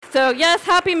So yes,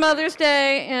 happy Mother's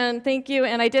Day, and thank you.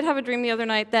 And I did have a dream the other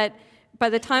night that by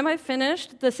the time I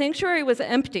finished, the sanctuary was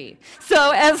empty.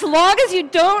 So as long as you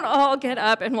don't all get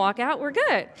up and walk out, we're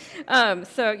good.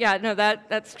 That's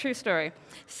a true story.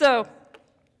 So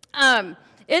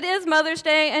it is Mother's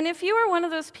Day, and if you are one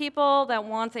of those people that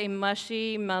wants a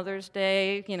mushy Mother's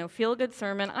Day, feel-good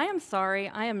sermon, I am sorry,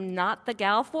 I am not the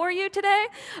gal for you today.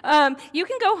 You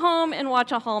can go home and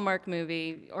watch a Hallmark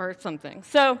movie or something.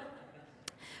 So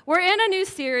we're in a new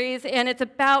series, and it's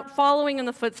about following in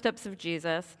the footsteps of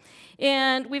Jesus.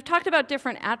 And we've talked about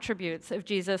different attributes of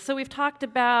Jesus. So we've talked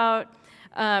about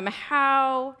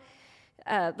how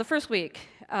the first week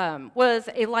was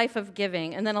a life of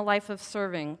giving and then a life of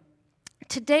serving.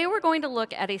 Today we're going to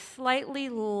look at a slightly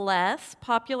less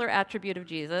popular attribute of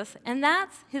Jesus, and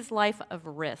that's his life of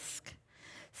risk.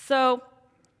 So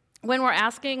when we're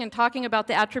asking and talking about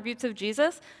the attributes of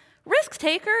Jesus, risk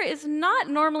taker is not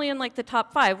normally in the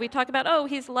top 5. We talk about,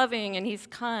 he's loving and he's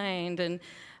kind and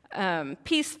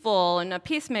peaceful and a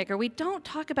peacemaker. We don't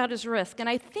talk about his risk, and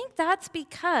I think that's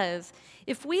because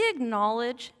if we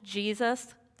acknowledge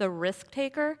Jesus, the risk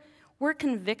taker, we're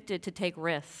convicted to take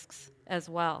risks as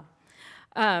well.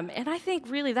 And I think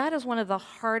really that is one of the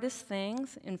hardest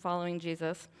things in following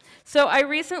Jesus. So I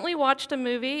recently watched a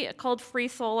movie called Free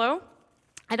Solo.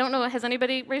 I don't know, has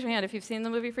anybody, raise your hand if you've seen the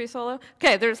movie Free Solo?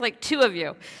 Okay, there's 2 of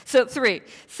you, so 3.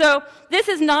 So this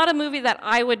is not a movie that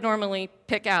I would normally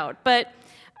pick out, but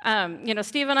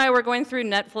Steve and I were going through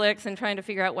Netflix and trying to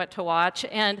figure out what to watch,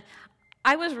 and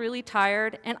I was really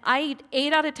tired, and 8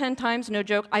 out of 10 times, no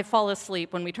joke, I fall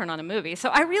asleep when we turn on a movie. So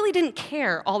I really didn't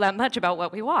care all that much about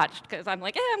what we watched, because I'm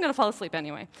like, I'm going to fall asleep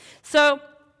anyway. So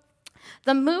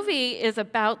the movie is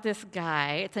about this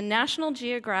guy. It's a National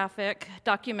Geographic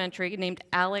documentary named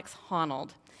Alex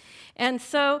Honnold. And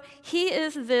so he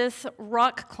is this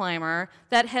rock climber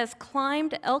that has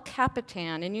climbed El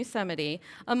Capitan in Yosemite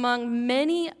among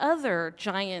many other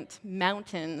giant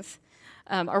mountains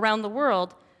around the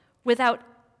world without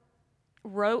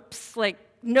ropes,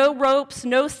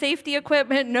 no safety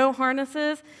equipment, no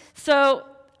harnesses. So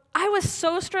I was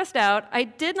so stressed out. I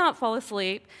did not fall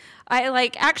asleep. I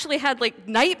actually had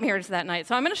nightmares that night.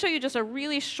 So I'm going to show you just a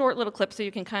really short little clip so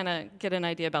you can kind of get an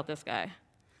idea about this guy.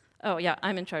 Oh, yeah,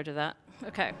 I'm in charge of that.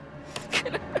 Okay.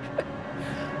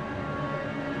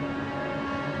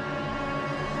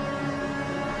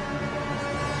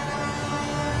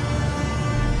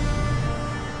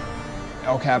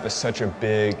 El Cap is such a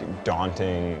big,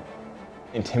 daunting,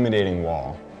 intimidating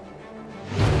wall.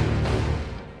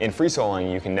 In free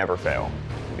soloing, you can never fail,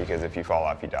 because if you fall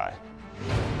off, you die.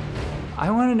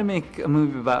 I wanted to make a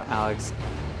movie about Alex.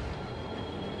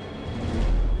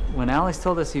 When Alex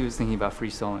told us he was thinking about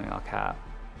free soloing El Cap,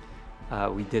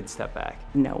 we did step back.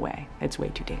 No way, it's way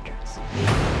too dangerous.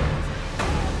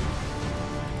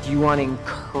 Do you want to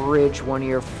encourage one of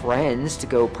your friends to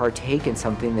go partake in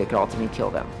something that could ultimately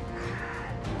kill them?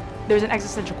 There's an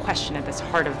existential question at the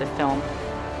heart of the film.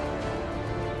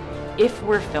 If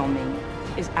we're filming,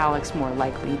 is Alex more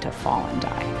likely to fall and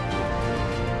die?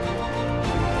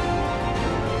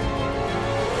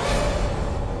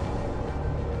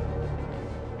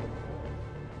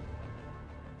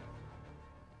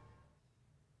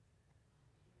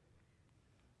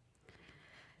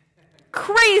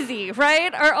 Crazy,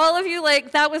 right? Are all of you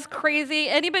that was crazy?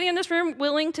 Anybody in this room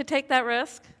willing to take that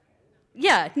risk?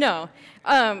 Yeah, no.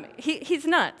 He's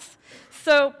nuts.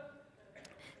 So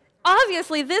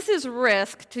obviously this is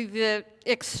risk to the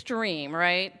extreme,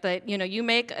 right? That, you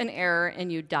make an error and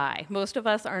you die. Most of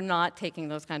us are not taking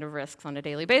those kind of risks on a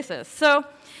daily basis. So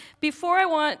before I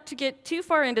want to get too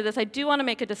far into this, I do want to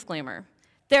make a disclaimer.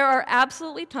 There are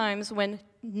absolutely times when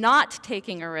not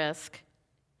taking a risk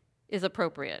is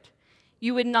appropriate.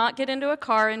 You would not get into a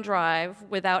car and drive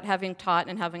without having taught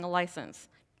and having a license.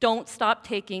 Don't stop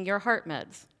taking your heart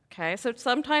meds, okay? So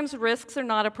sometimes risks are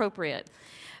not appropriate.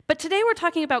 But today we're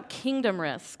talking about kingdom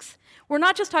risks. We're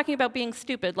not just talking about being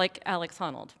stupid like Alex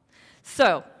Honnold.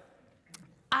 So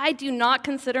I do not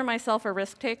consider myself a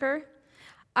risk taker.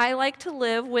 I like to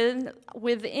live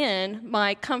within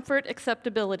my comfort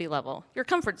acceptability level, your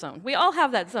comfort zone. We all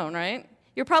have that zone, right?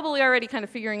 You're probably already kind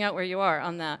of figuring out where you are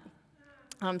on that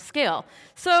scale.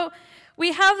 So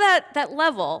we have that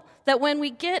level that when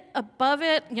we get above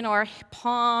it, our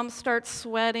palms start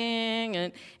sweating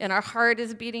and our heart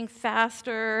is beating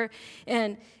faster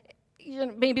and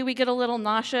maybe we get a little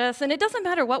nauseous. And it doesn't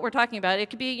matter what we're talking about. It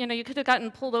could be, you could have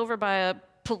gotten pulled over by a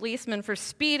policeman for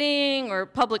speeding or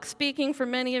public speaking for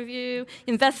many of you,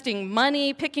 investing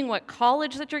money, picking what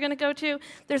college that you're going to go to.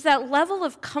 There's that level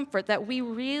of comfort that we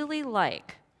really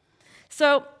like.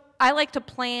 So I like to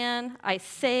plan, I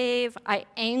save, I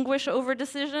anguish over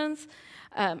decisions.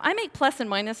 I make plus and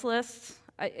minus lists.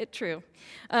 True.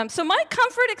 So my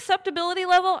comfort acceptability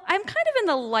level, I'm kind of in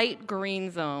the light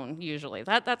green zone usually.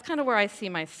 That's kind of where I see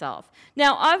myself.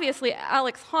 Now, obviously,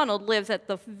 Alex Honnold lives at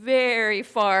the very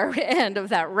far end of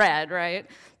that red, right?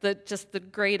 Just the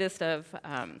greatest of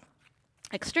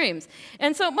extremes.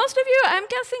 And so most of you, I'm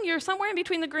guessing you're somewhere in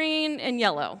between the green and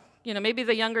yellow. You know, maybe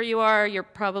the younger you are, you're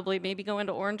probably maybe going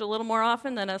to orange a little more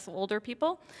often than us older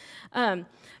people.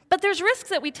 But there's risks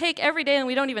that we take every day and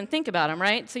we don't even think about them,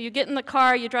 right? So you get in the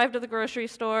car, you drive to the grocery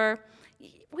store.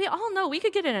 We all know we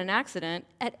could get in an accident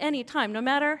at any time, no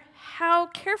matter how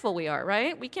careful we are,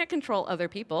 right? We can't control other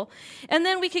people. And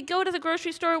then we could go to the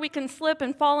grocery store, we can slip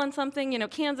and fall on something, you know,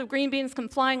 cans of green beans come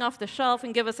flying off the shelf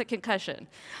and give us a concussion.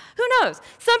 Who knows?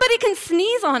 Somebody can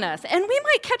sneeze on us, and we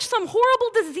might catch some horrible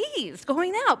disease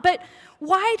going out. But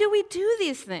why do we do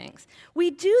these things?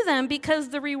 We do them because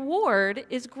the reward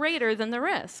is greater than the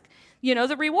risk. You know,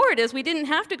 the reward is we didn't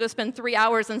have to go spend 3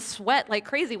 hours and sweat like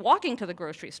crazy walking to the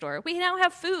grocery store. We now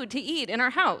have food to eat in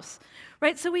our house,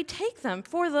 right? So we take them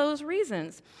for those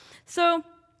reasons. So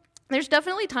there's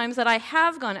definitely times that I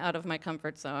have gone out of my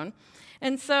comfort zone.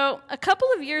 And so a couple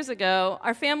of years ago,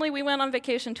 our family, we went on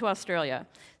vacation to Australia.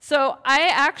 So I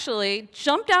actually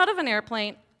jumped out of an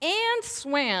airplane and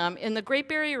swam in the Great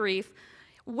Barrier Reef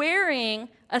wearing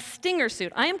a stinger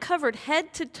suit. I am covered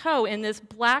head to toe in this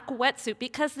black wetsuit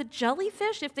because the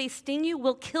jellyfish, if they sting you,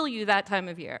 will kill you that time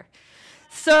of year.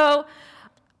 So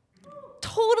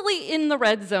totally in the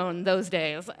red zone those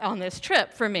days on this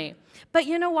trip for me. But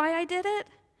you know why I did it?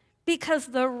 Because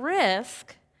the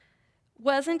risk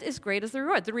wasn't as great as the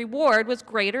reward. The reward was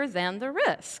greater than the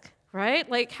risk, right?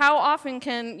 Like how often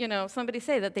can, you know, somebody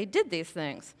say that they did these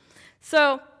things?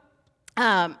 So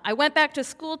I went back to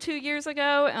school 2 years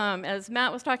ago, as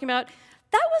Matt was talking about.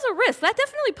 That was a risk. That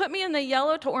definitely put me in the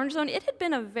yellow to orange zone. It had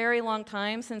been a very long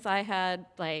time since I had,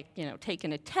 like, you know,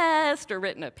 taken a test or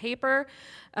written a paper.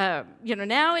 You know,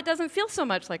 now it doesn't feel so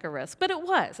much like a risk, but it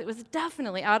was. It was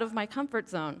definitely out of my comfort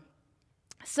zone.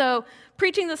 So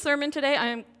preaching the sermon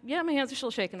today, my hands are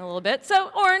still shaking a little bit. So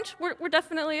orange, we're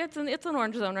definitely, it's an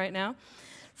orange zone right now.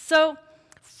 So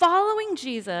following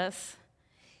Jesus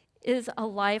is a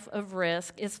life of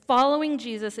risk, is following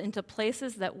Jesus into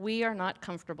places that we are not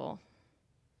comfortable.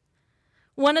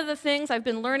 One of the things I've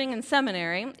been learning in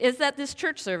seminary is that this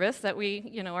church service that we,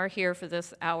 you know, are here for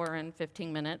this hour and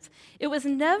 15 minutes, it was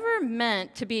never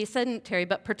meant to be sedentary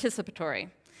but participatory.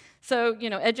 So,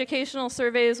 you know, educational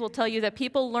surveys will tell you that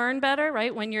people learn better,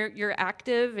 right, when you're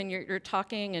active and you're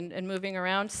talking and moving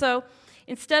around. So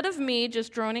instead of me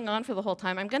just droning on for the whole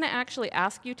time, I'm going to actually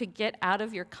ask you to get out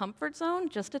of your comfort zone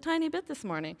just a tiny bit this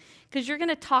morning, because you're going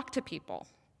to talk to people,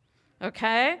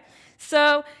 okay?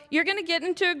 So you're going to get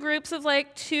into groups of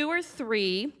like 2 or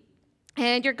 3,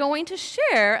 and you're going to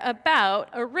share about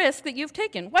a risk that you've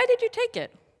taken. Why did you take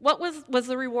it? What was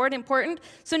the reward important?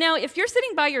 So now, if you're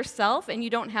sitting by yourself and you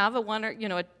don't have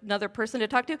another person to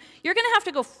talk to, you're going to have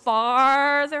to go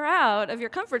farther out of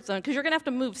your comfort zone because you're going to have to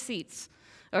move seats,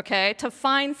 okay, to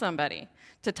find somebody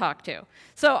to talk to.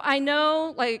 So I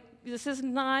know, like, this is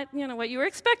not, you know, what you were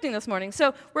expecting this morning.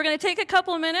 So we're going to take a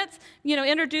couple of minutes, you know,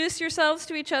 introduce yourselves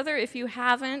to each other if you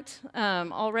haven't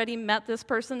already met this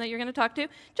person that you're going to talk to.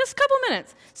 Just a couple of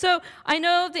minutes. So I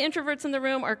know the introverts in the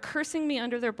room are cursing me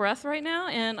under their breath right now,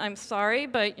 and I'm sorry,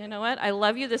 but you know what? I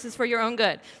love you. This is for your own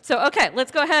good. So, okay,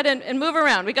 let's go ahead and move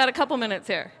around. We got a couple minutes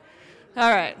here.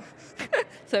 All right.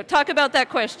 So talk about that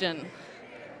question.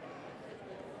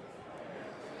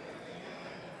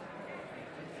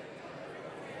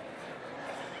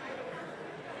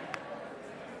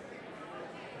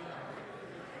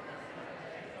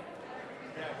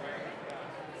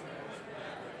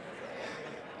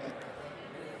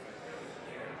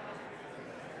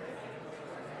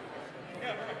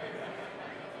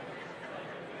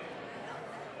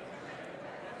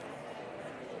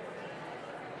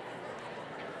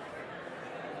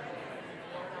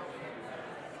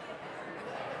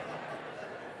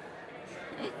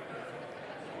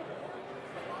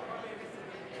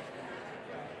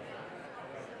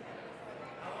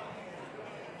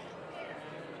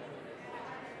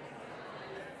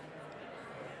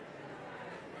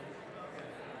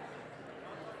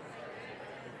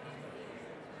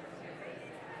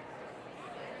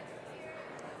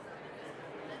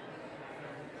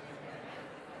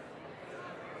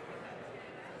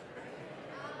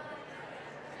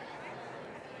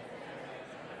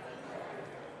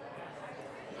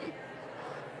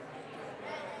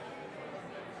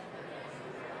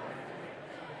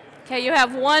 Okay, you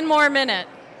have 1 more minute.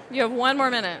 You have 1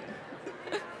 more minute.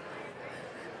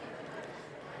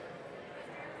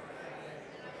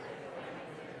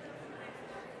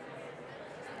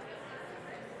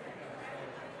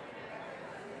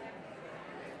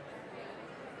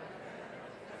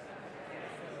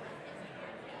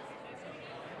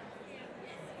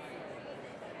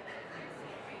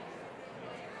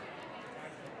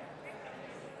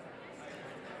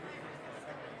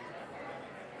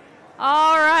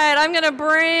 All right, I'm going to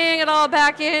bring it all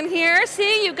back in here.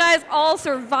 See, you guys all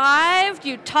survived.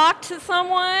 You talked to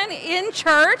someone in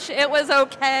church. It was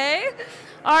okay.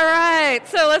 All right,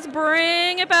 so let's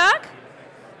bring it back.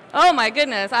 Oh my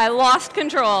goodness, I lost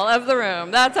control of the room.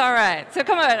 That's all right. So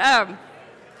come on.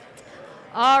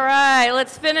 All right,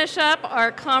 let's finish up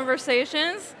our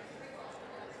conversations.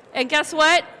 And guess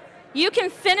what? You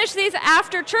can finish these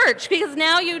after church because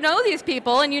now you know these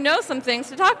people and you know some things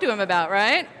to talk to them about,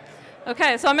 right?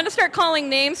 Okay, so I'm going to start calling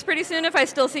names pretty soon if I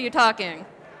still see you talking.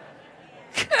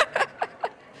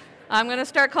 I'm going to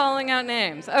start calling out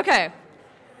names. Okay.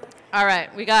 All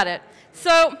right, we got it.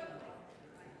 So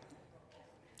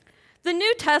the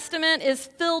New Testament is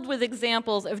filled with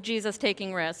examples of Jesus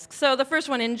taking risks. So the first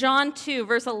one, in John 2,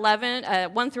 verse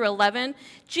 1 through 11,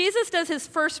 Jesus does his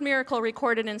first miracle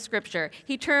recorded in Scripture.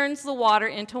 He turns the water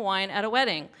into wine at a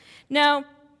wedding. Now,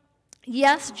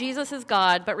 yes, Jesus is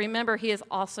God, but remember, he is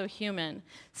also human.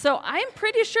 So I'm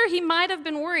pretty sure he might have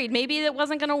been worried. Maybe it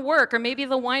wasn't going to work, or maybe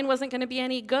the wine wasn't going to be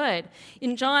any good.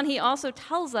 In John, he also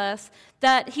tells us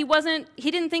that he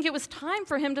didn't think it was time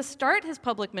for him to start his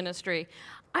public ministry.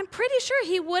 I'm pretty sure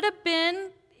he would have been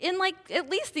in at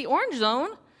least the orange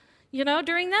zone,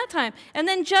 during that time. And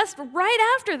then just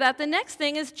right after that, the next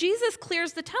thing is Jesus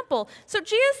clears the temple. So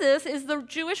Jesus is the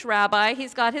Jewish rabbi.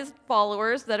 He's got his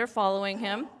followers that are following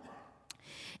him.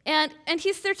 And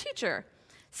he's their teacher.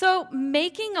 So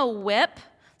making a whip,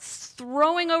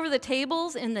 throwing over the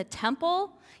tables in the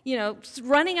temple,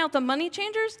 running out the money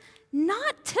changers,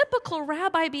 not typical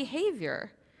rabbi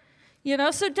behavior. So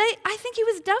I think he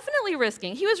was definitely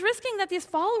risking. He was risking that these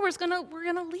followers were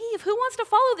going to leave. Who wants to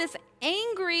follow this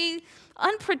angry,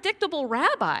 unpredictable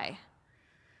rabbi?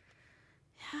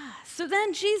 So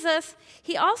then Jesus,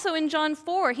 he also in John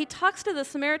 4, he talks to the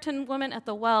Samaritan woman at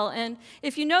the well. And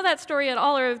if you know that story at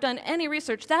all or have done any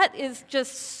research, that is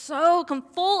just so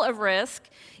full of risk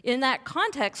in that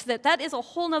context that is a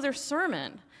whole nother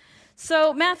sermon.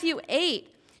 So Matthew 8,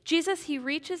 Jesus, he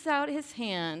reaches out his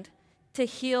hand to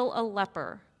heal a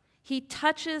leper. He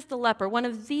touches the leper, one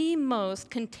of the most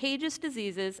contagious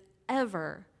diseases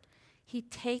ever. He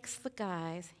takes the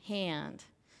guy's hand.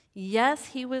 Yes,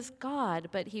 he was God,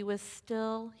 but he was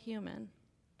still human.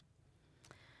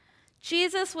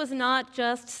 Jesus was not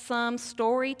just some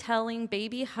storytelling,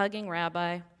 baby-hugging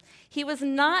rabbi. He was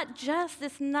not just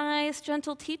this nice,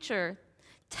 gentle teacher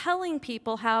telling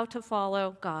people how to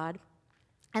follow God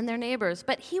and their neighbors,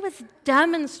 but he was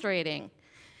demonstrating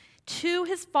to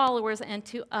his followers and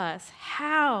to us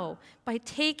how, by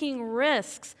taking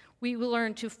risks, we will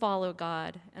learn to follow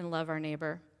God and love our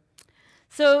neighbor.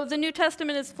 So the New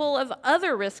Testament is full of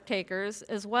other risk takers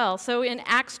as well. So in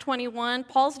Acts 21,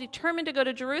 Paul's determined to go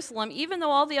to Jerusalem, even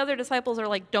though all the other disciples are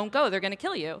like, don't go, they're going to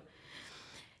kill you.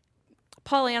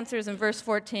 Paul answers in verse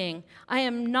 14, I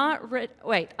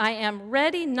am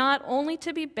ready not only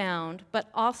to be bound, but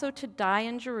also to die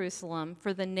in Jerusalem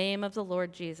for the name of the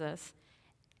Lord Jesus.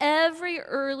 Every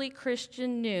early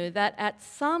Christian knew that at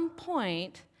some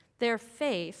point their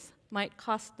faith might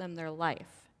cost them their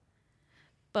life.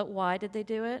 But why did they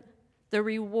do it? The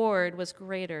reward was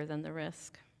greater than the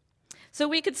risk. So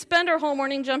we could spend our whole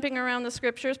morning jumping around the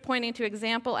scriptures, pointing to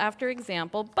example after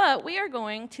example, but we are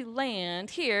going to land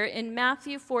here in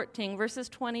Matthew 14, verses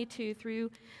 22 through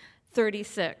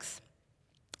 36.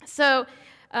 So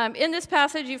in this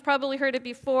passage, you've probably heard it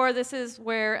before. This is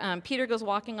where Peter goes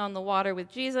walking on the water with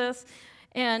Jesus.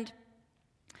 And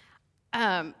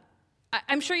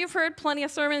I'm sure you've heard plenty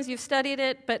of sermons, you've studied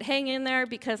it, but hang in there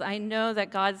because I know that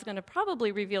God's going to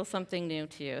probably reveal something new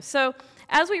to you. So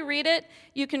as we read it,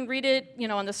 you can read it,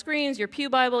 on the screens, your pew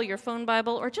Bible, your phone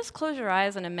Bible, or just close your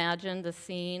eyes and imagine the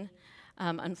scene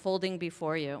unfolding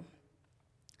before you.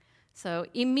 So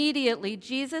immediately,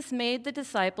 Jesus made the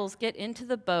disciples get into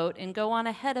the boat and go on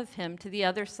ahead of him to the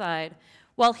other side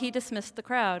while he dismissed the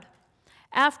crowd.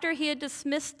 After he had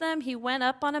dismissed them, he went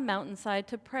up on a mountainside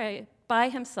to pray, by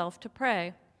himself to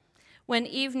pray. When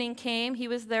evening came, he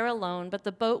was there alone, but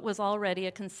the boat was already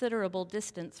a considerable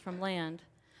distance from land,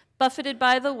 buffeted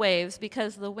by the waves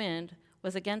because the wind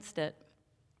was against it.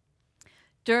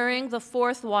 During the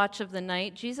fourth watch of the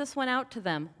night, Jesus went out to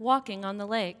them, walking on the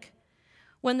lake.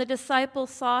 When the disciples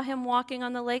saw him walking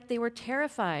on the lake, they were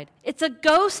terrified. "It's a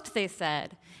ghost," they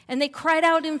said, and they cried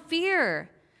out in fear.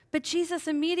 But Jesus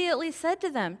immediately said to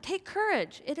them, "Take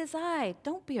courage, it is I,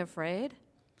 don't be afraid."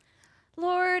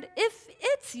 "Lord, if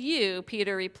it's you,"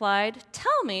 Peter replied,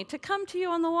 "tell me to come to you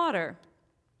on the water."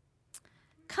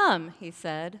 "Come," he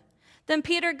said. Then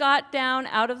Peter got down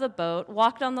out of the boat,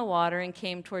 walked on the water, and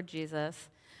came toward Jesus.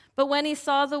 But when he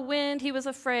saw the wind, he was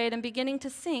afraid, and beginning to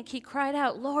sink, he cried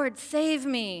out, "Lord, save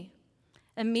me."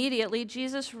 Immediately,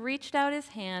 Jesus reached out his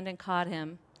hand and caught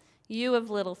him. "You of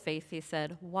little faith," he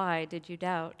said, "why did you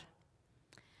doubt?"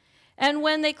 And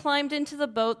when they climbed into the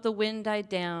boat, the wind died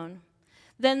down.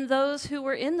 Then those who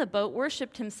were in the boat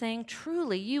worshipped him, saying,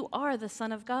 "Truly, you are the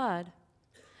Son of God."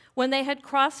 When they had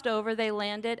crossed over, they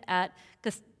landed at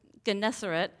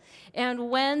Gennesaret. And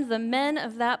when the men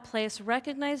of that place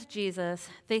recognized Jesus,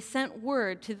 they sent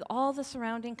word to all the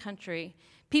surrounding country.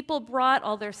 People brought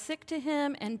all their sick to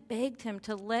him and begged him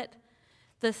to let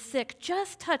the sick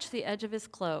just touch the edge of his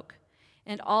cloak.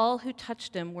 And all who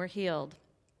touched him were healed.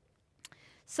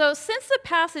 So since the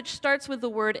passage starts with the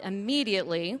word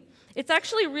immediately, it's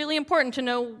actually really important to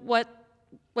know what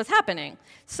was happening.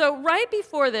 So right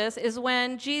before this is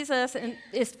when Jesus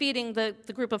is feeding the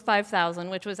group of 5,000,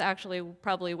 which was actually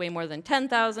probably way more than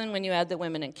 10,000 when you add the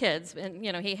women and kids. And,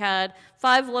 he had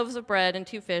 5 loaves of bread and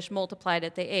 2 fish, multiplied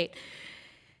it, they ate.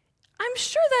 I'm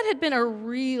sure that had been a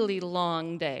really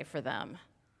long day for them.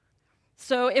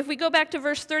 So if we go back to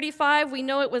verse 35, we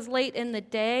know it was late in the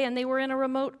day and they were in a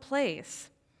remote place.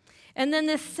 And then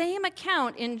this same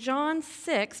account in John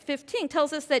 6:15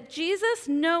 tells us that Jesus,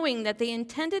 knowing that they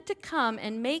intended to come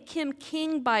and make him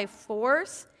king by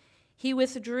force, he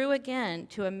withdrew again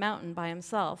to a mountain by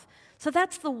himself. So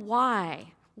that's the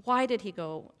why. Why did he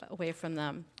go away from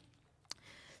them?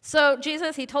 So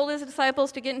Jesus, he told his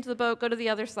disciples to get into the boat, go to the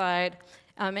other side,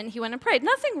 and he went and prayed.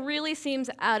 Nothing really seems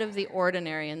out of the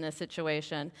ordinary in this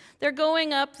situation. They're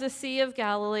going up the Sea of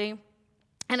Galilee,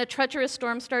 and a treacherous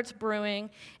storm starts brewing,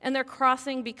 and their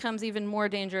crossing becomes even more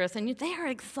dangerous, and they are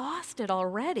exhausted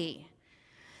already.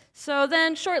 So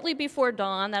then, shortly before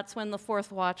dawn, that's when the 4th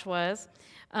watch was,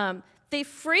 they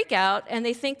freak out, and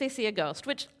they think they see a ghost,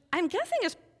 which I'm guessing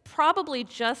is probably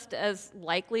just as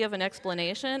likely of an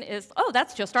explanation is, oh,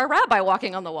 that's just our rabbi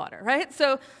walking on the water, right?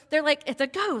 So they're like, it's a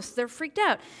ghost. They're freaked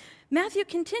out. Matthew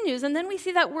continues, and then we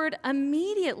see that word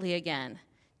immediately again.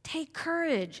 Take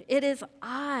courage. It is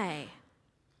I.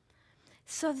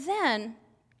 So then,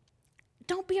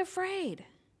 don't be afraid,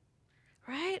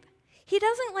 right? He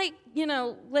doesn't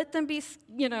let them be,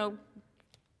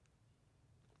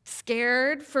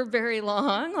 scared for very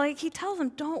long. He tells them,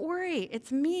 don't worry,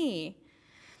 it's me.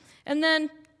 And then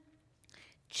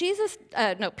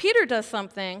Peter does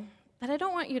something that I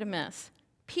don't want you to miss.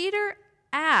 Peter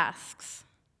asks,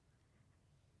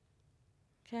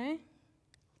 okay?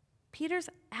 Peter's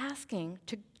asking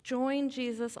to join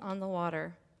Jesus on the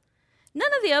water.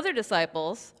 None of the other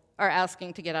disciples are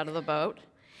asking to get out of the boat.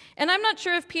 And I'm not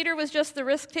sure if Peter was just the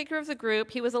risk taker of the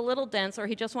group, he was a little dense, or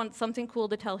he just wanted something cool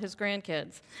to tell his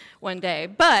grandkids one day.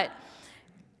 But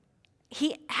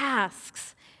he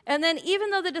asks. And then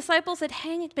even though the disciples had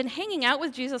been hanging out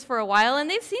with Jesus for a while, and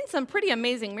they've seen some pretty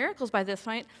amazing miracles by this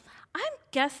point, I'm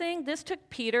guessing this took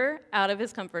Peter out of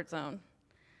his comfort zone.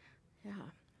 Yeah.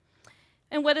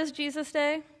 And what does Jesus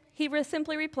say? He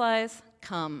simply replies,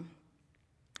 "Come."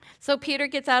 So Peter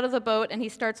gets out of the boat and he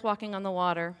starts walking on the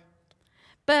water.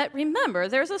 But remember,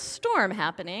 there's a storm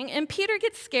happening, and Peter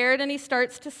gets scared and he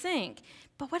starts to sink.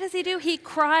 But what does he do? He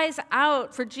cries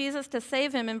out for Jesus to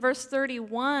save him in verse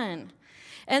 31.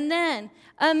 And then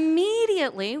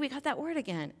immediately, we got that word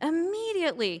again,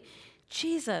 immediately,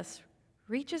 Jesus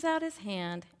reaches out his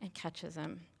hand and catches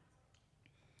him.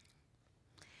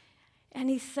 And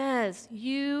he says,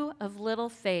 "You of little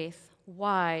faith,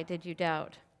 why did you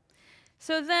doubt?"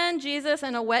 So then Jesus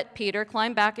and a wet Peter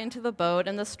climb back into the boat,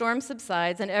 and the storm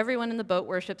subsides, and everyone in the boat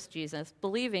worships Jesus,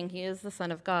 believing he is the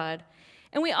Son of God.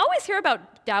 And we always hear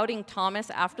about doubting Thomas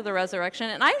after the resurrection,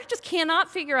 and I just cannot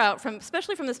figure out,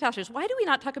 especially from this passage, why do we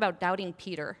not talk about doubting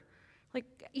Peter?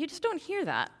 You just don't hear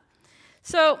that.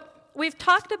 So we've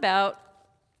talked about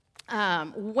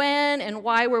when and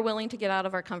why we're willing to get out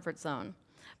of our comfort zone.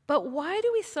 But why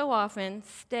do we so often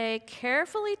stay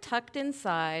carefully tucked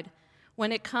inside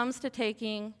when it comes to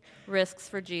taking risks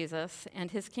for Jesus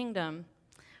and his kingdom?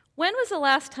 When was the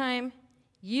last time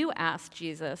you asked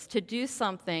Jesus to do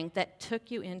something that took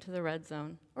you into the red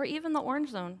zone, or even the orange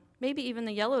zone, maybe even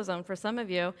the yellow zone for some of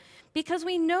you, because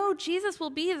we know Jesus will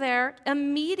be there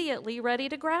immediately ready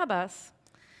to grab us?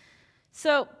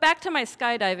 So back to my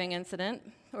skydiving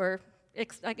incident,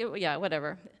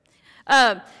 whatever.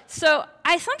 So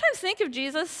I sometimes think of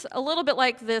Jesus a little bit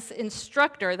like this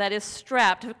instructor that is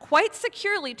strapped quite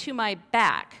securely to my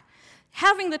back,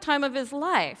 having the time of his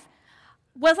life.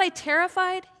 Was I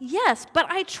terrified? Yes, but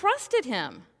I trusted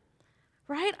him,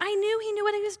 right? I knew he knew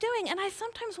what he was doing, and I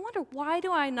sometimes wonder, why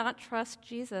do I not trust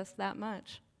Jesus that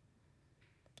much?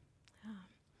 Yeah.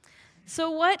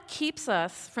 So what keeps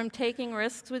us from taking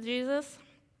risks with Jesus?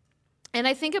 And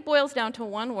I think it boils down to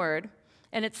one word,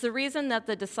 And it's the reason that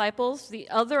the disciples, the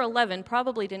other 11,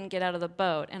 probably didn't get out of the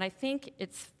boat. And I think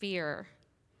it's fear.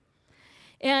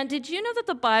 And did you know that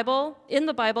in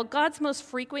the Bible, God's most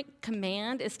frequent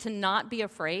command is to not be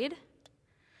afraid?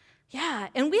 Yeah,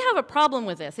 and we have a problem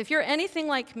with this. If you're anything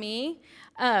like me,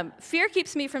 fear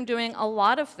keeps me from doing a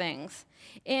lot of things.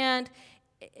 And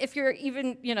if you're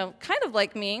even, kind of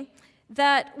like me,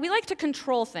 that we like to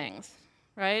control things,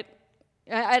 right?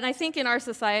 And I think in our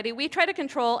society, we try to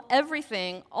control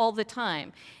everything all the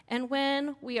time. And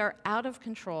when we are out of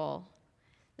control,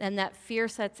 and that fear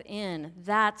sets in,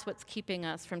 that's what's keeping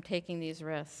us from taking these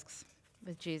risks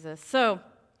with Jesus. So,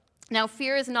 now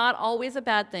fear is not always a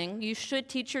bad thing. You should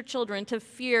teach your children to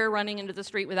fear running into the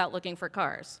street without looking for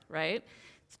cars, right?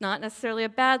 It's not necessarily a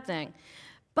bad thing.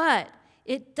 But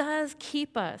it does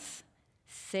keep us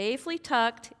safely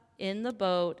tucked in the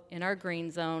boat in our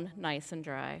green zone, nice and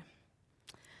dry.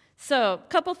 So, a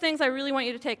couple things I really want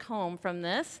you to take home from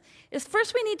this is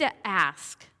first we need to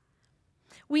ask.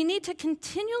 We need to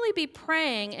continually be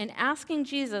praying and asking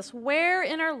Jesus where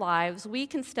in our lives we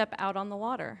can step out on the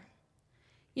water.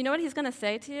 You know what he's going to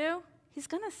say to you? He's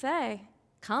going to say,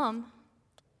 come.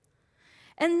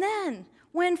 And then,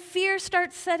 when fear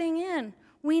starts setting in,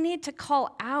 we need to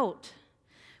call out.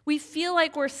 We feel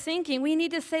like we're sinking. We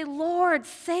need to say, Lord,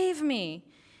 save me.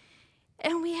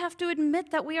 And we have to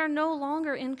admit that we are no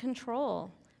longer in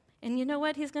control. And you know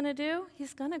what he's going to do?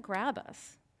 He's going to grab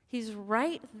us. He's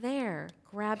right there,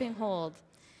 grabbing hold.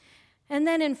 And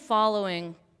then in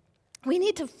following, we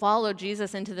need to follow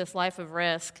Jesus into this life of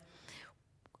risk.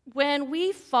 When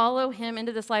we follow him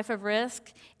into this life of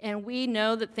risk and we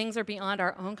know that things are beyond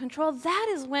our own control, that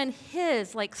is when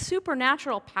his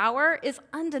supernatural power is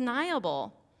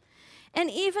undeniable.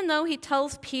 And even though he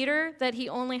tells Peter that he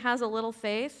only has a little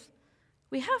faith,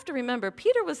 we have to remember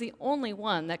Peter was the only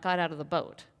one that got out of the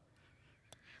boat.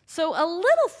 So a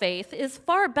little faith is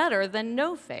far better than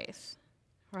no faith,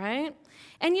 right?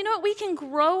 And you know what? We can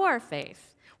grow our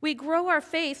faith. We grow our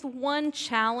faith one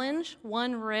challenge,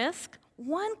 one risk,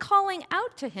 one calling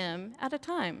out to him at a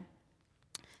time.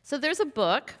 So there's a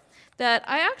book that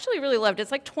I actually really loved.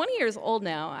 It's 20 years old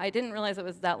now. I didn't realize it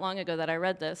was that long ago that I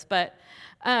read this, but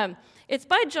it's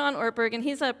by John Ortberg, and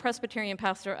he's a Presbyterian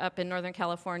pastor up in Northern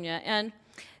California. And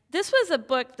this was a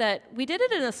book that we did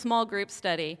it in a small group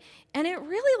study, and it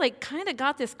really kind of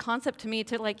got this concept to me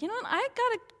to I got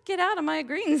to get out of my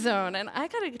green zone, and I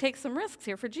got to take some risks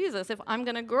here for Jesus if I'm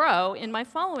going to grow in my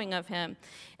following of him.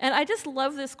 And I just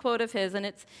love this quote of his, and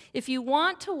it's, if you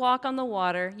want to walk on the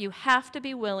water, you have to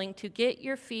be willing to get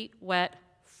your feet wet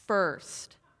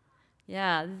first.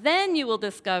 Yeah, then you will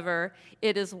discover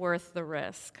it is worth the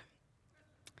risk.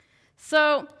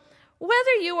 So,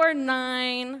 whether you are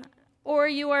 9 or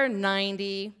you are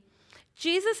 90,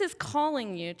 Jesus is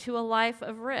calling you to a life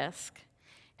of risk.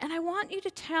 And I want you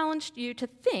to challenge you to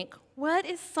think, what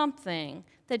is something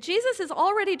that Jesus is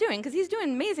already doing, because he's doing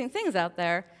amazing things out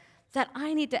there, that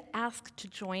I need to ask to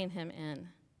join him in?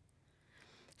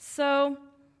 So,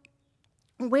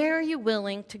 where are you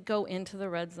willing to go into the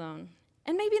red zone?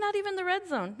 And maybe not even the red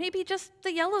zone, maybe just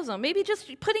the yellow zone, maybe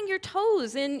just putting your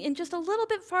toes in just a little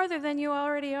bit farther than you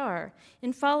already are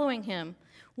in following him.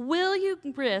 Will you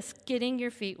risk getting your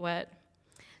feet wet?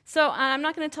 So I'm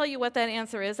not going to tell you what that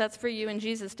answer is. That's for you and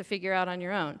Jesus to figure out on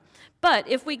your own. But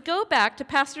if we go back to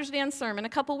Pastor Dan's sermon a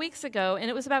couple weeks ago, and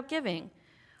it was about giving,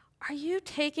 are you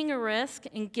taking a risk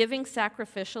in giving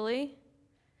sacrificially?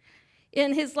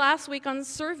 In his last week on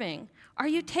serving, are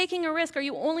you taking a risk? Are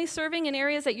you only serving in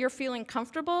areas that you're feeling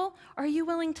comfortable? Are you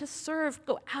willing to serve,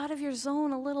 go out of your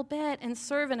zone a little bit and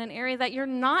serve in an area that you're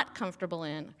not comfortable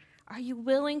in? Are you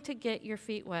willing to get your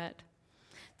feet wet?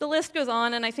 The list goes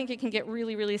on, and I think it can get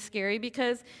really, really scary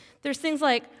because there's things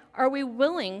like, are we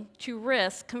willing to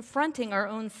risk confronting our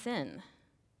own sin?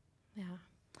 Yeah.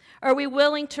 Are we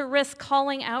willing to risk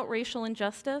calling out racial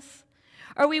injustice?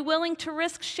 Are we willing to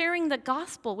risk sharing the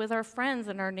gospel with our friends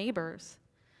and our neighbors?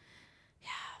 Yeah,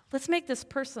 let's make this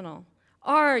personal.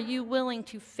 Are you willing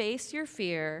to face your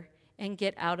fear and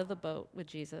get out of the boat with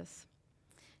Jesus?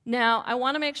 Now, I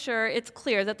want to make sure it's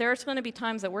clear that there are going to be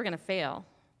times that we're going to fail.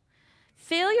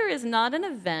 Failure is not an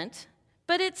event,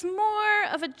 but it's more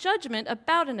of a judgment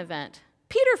about an event.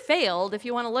 Peter failed, if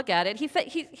you want to look at it. He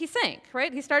sank,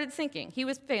 right? He started sinking. He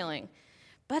was failing.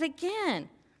 But again,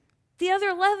 the other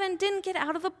 11 didn't get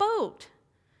out of the boat.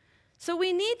 So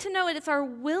we need to know it's our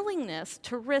willingness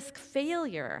to risk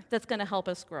failure that's going to help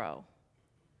us grow.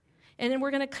 And then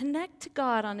we're going to connect to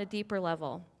God on a deeper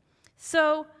level.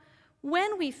 So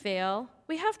when we fail,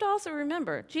 we have to also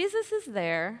remember, Jesus is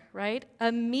there, right?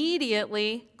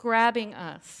 Immediately grabbing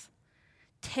us,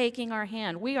 taking our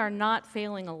hand. We are not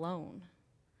failing alone.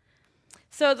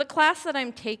 So the class that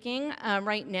I'm taking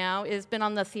right now has been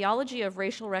on the theology of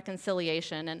racial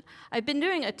reconciliation, and I've been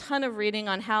doing a ton of reading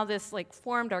on how this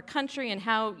formed our country and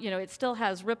how it still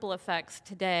has ripple effects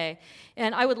today.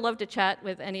 And I would love to chat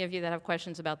with any of you that have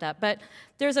questions about that. But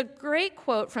there's a great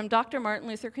quote from Dr. Martin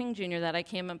Luther King Jr. that I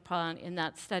came upon in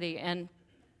that study, and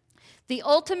the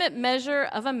ultimate measure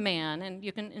of a man, and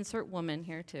you can insert woman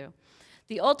here too.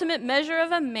 The ultimate measure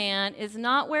of a man is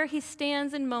not where he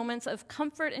stands in moments of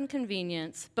comfort and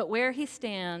convenience, but where he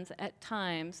stands at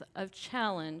times of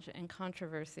challenge and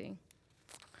controversy.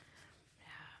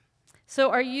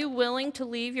 So are you willing to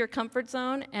leave your comfort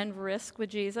zone and risk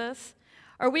with Jesus?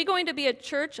 Are we going to be a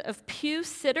church of pew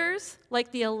sitters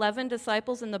like the 11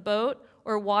 disciples in the boat,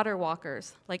 or water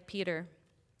walkers like Peter?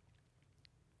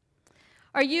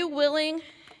 Are you willing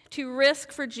to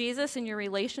risk for Jesus in your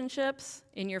relationships,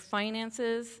 in your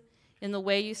finances, in the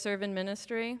way you serve in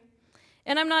ministry?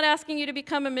 And I'm not asking you to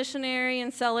become a missionary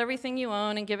and sell everything you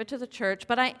own and give it to the church,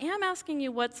 but I am asking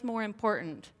you what's more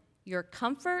important, your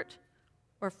comfort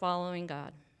or following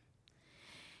God?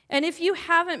 And if you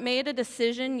haven't made a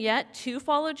decision yet to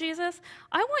follow Jesus,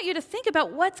 I want you to think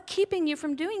about what's keeping you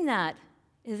from doing that.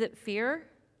 Is it fear?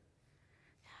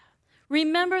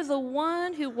 Remember, the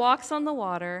one who walks on the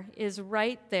water is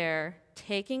right there,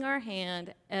 taking our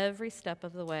hand every step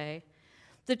of the way.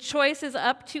 The choice is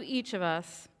up to each of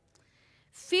us.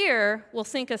 Fear will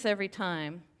sink us every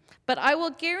time, but I will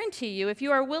guarantee you, if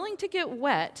you are willing to get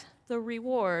wet, the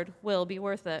reward will be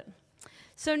worth it.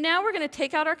 So now we're going to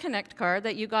take out our Connect card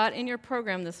that you got in your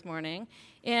program this morning,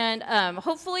 and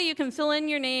hopefully you can fill in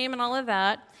your name and all of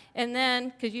that, and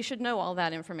then, because you should know all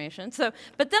that information.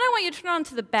 But then I want you to turn on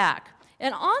to the back.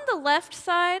 And on the left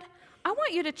side, I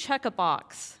want you to check a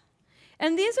box.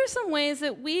 And these are some ways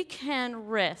that we can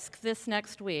risk this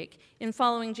next week in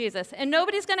following Jesus. And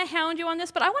nobody's going to hound you on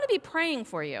this, but I want to be praying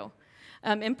for you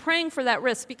and praying for that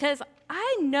risk, because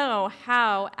I know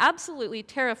how absolutely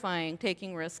terrifying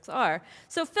taking risks are.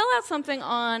 So fill out something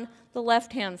on the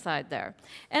left-hand side there.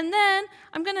 And then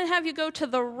I'm going to have you go to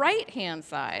the right-hand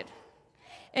side,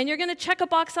 and you're going to check a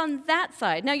box on that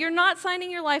side. Now, you're not signing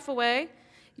your life away.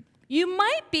 You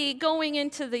might be going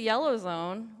into the yellow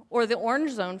zone or the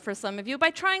orange zone for some of you by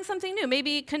trying something new,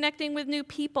 maybe connecting with new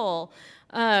people,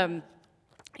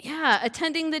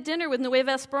 attending the dinner with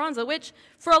Nueva Esperanza, which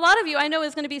for a lot of you I know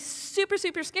is going to be super,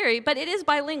 super scary, but it is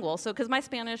bilingual, so because my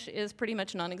Spanish is pretty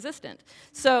much non-existent.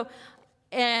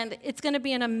 And it's going to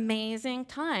be an amazing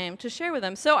time to share with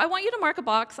them. So I want you to mark a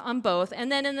box on both, and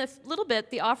then in a little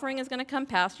bit, the offering is going to come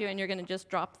past you, and you're going to just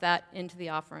drop that into the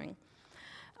offering.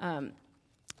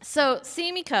 So,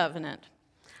 See Me Covenant,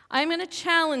 I'm going to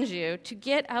challenge you to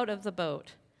get out of the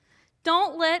boat.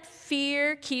 Don't let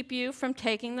fear keep you from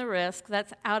taking the risk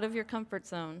that's out of your comfort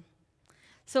zone.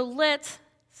 So let's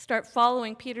start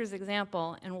following Peter's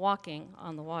example and walking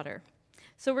on the water.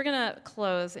 So we're going to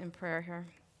close in prayer here.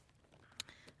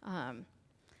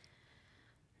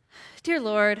 Dear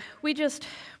Lord,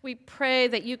 we pray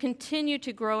that you continue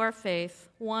to grow our faith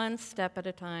one step at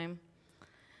a time.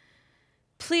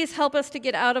 Please help us to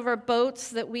get out of our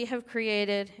boats that we have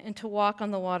created and to walk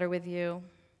on the water with you.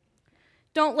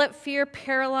 Don't let fear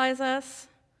paralyze us,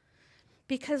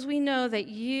 because we know that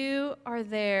you are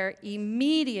there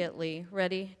immediately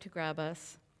ready to grab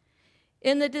us.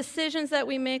 In the decisions that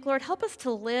we make, Lord, help us to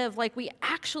live like we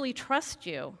actually trust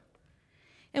you.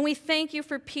 And we thank you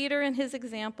for Peter and his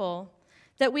example,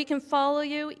 that we can follow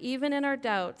you even in our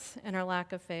doubts and our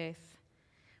lack of faith.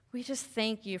 We just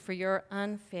thank you for your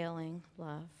unfailing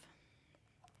love.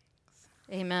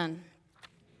 Amen.